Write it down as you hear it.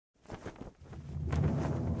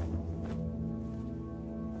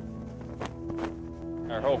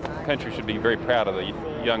Our whole country should be very proud of the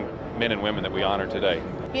young men and women that we honor today.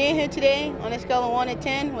 Being here today on a scale of 1 to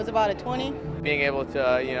 10 was about a 20. Being able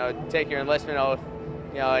to, take your enlistment oath,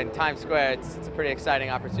 in Times Square, it's a pretty exciting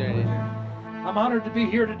opportunity. I'm honored to be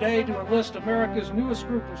here today to enlist America's newest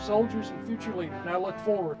group of soldiers and future leaders, and I look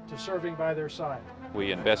forward to serving by their side.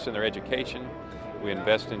 We invest in their education, we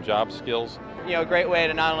invest in job skills. A great way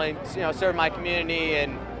to not only, serve my community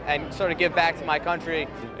and sort of give back to my country.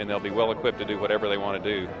 And they'll be well equipped to do whatever they want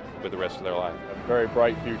to do with the rest of their life. A very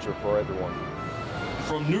bright future for everyone.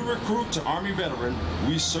 From new recruit to Army veteran,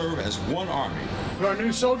 we serve as one Army. To our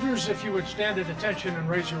new soldiers, if you would stand at attention and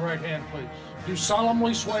raise your right hand, please. Do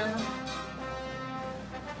solemnly swear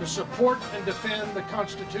to support and defend the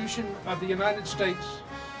Constitution of the United States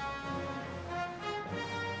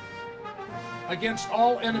against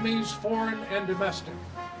all enemies, foreign and domestic.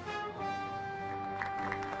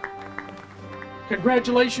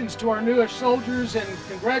 Congratulations to our newest soldiers, and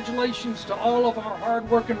congratulations to all of our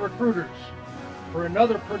hard-working recruiters for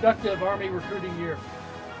another productive Army recruiting year.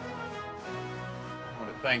 I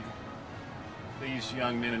want to thank these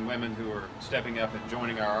young men and women who are stepping up and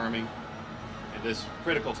joining our Army in this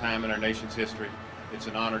critical time in our nation's history. It's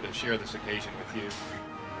an honor to share this occasion with you.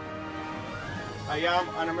 I am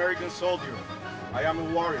an American soldier. I am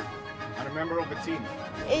a warrior and a member of a team.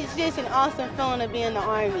 It's just an awesome feeling to be in the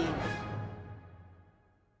Army.